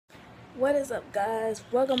What is up, guys?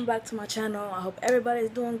 Welcome back to my channel. I hope everybody's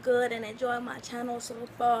doing good and enjoying my channel so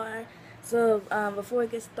far. So before we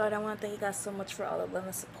get started, I want to thank you guys so much for all the love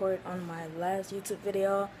and support on my last YouTube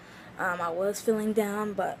video. I was feeling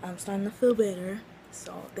down, but I'm starting to feel better,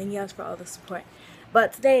 so thank you guys for all the support.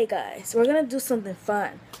 But today, guys, we're gonna do something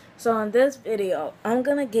fun. So on this video, I'm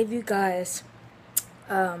gonna give you guys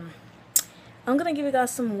some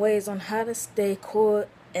ways on how to stay cool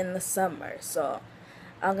in the summer. So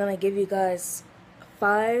I'm gonna give you guys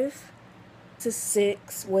 5 to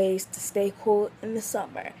 6 ways to stay cool in the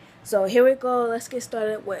summer. So here we go. Let's get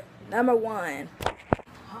started with number 1.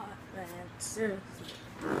 Hot, man, seriously.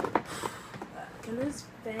 Can this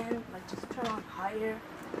fan just turn on higher?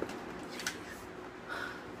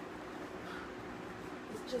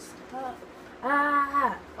 It's just hot.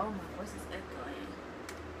 Ah! Oh, my voice is echoing.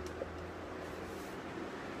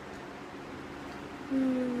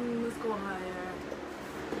 Let's go higher.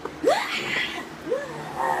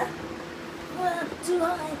 Too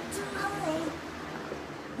high, too high.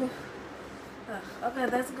 Okay,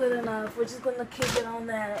 that's good enough. We're just gonna keep it on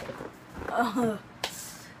that. I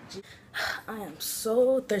am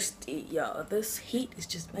so thirsty, y'all. This heat is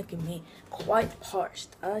just making me quite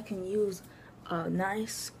parched. I can use a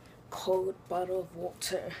nice cold bottle of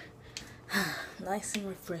water. Nice and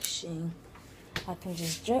refreshing. I can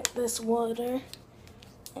just drink this water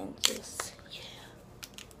and just,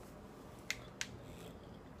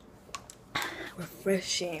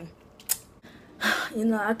 refreshing. You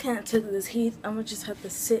know, I can't take this heat. I'm gonna just have to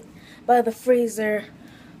sit by the freezer.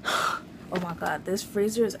 Oh my god, this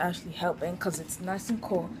freezer is actually helping because it's nice and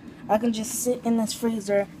cool. I can just sit in this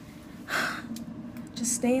freezer.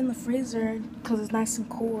 Just stay in the freezer because it's nice and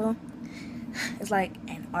cool. It's like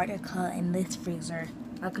Antarctica in this freezer.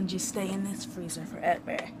 I can just stay in this freezer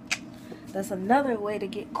forever. That's another way to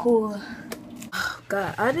get cool. Oh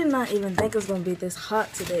god, I did not even think it was gonna be this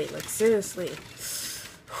hot today. Like, seriously.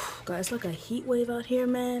 God, it's like a heat wave out here,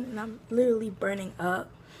 man, and I'm literally burning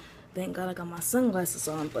up. Thank God I got my sunglasses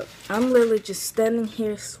on, but I'm literally just standing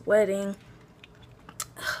here sweating.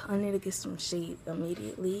 I need to get some shade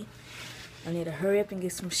immediately. I need to hurry up and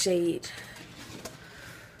get some shade.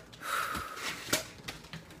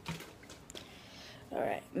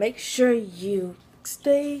 Alright, make sure you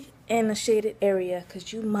stay in a shaded area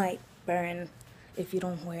because you might burn if you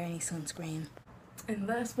don't wear any sunscreen. And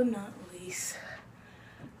last but not least,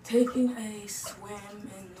 taking a swim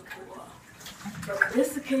in the pool. But for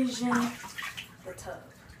this occasion, the tub.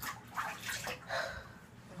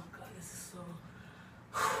 Oh god, this is so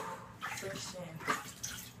refreshing.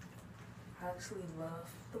 I actually love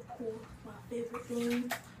the pool. My favorite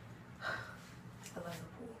thing. I love the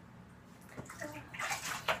pool.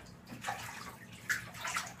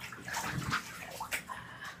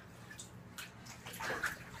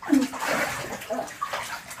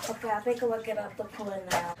 Okay, I think I'm gonna get out the pool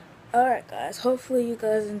now. Alright guys, hopefully you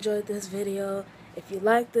guys enjoyed this video. If you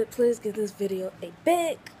liked it, please give this video a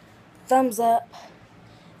big thumbs up.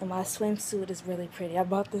 And my swimsuit is really pretty. I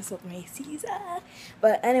bought this at Macy's.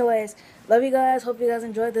 But anyways, love you guys. Hope you guys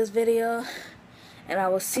enjoyed this video. And I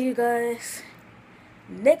will see you guys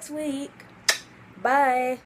next week. Bye.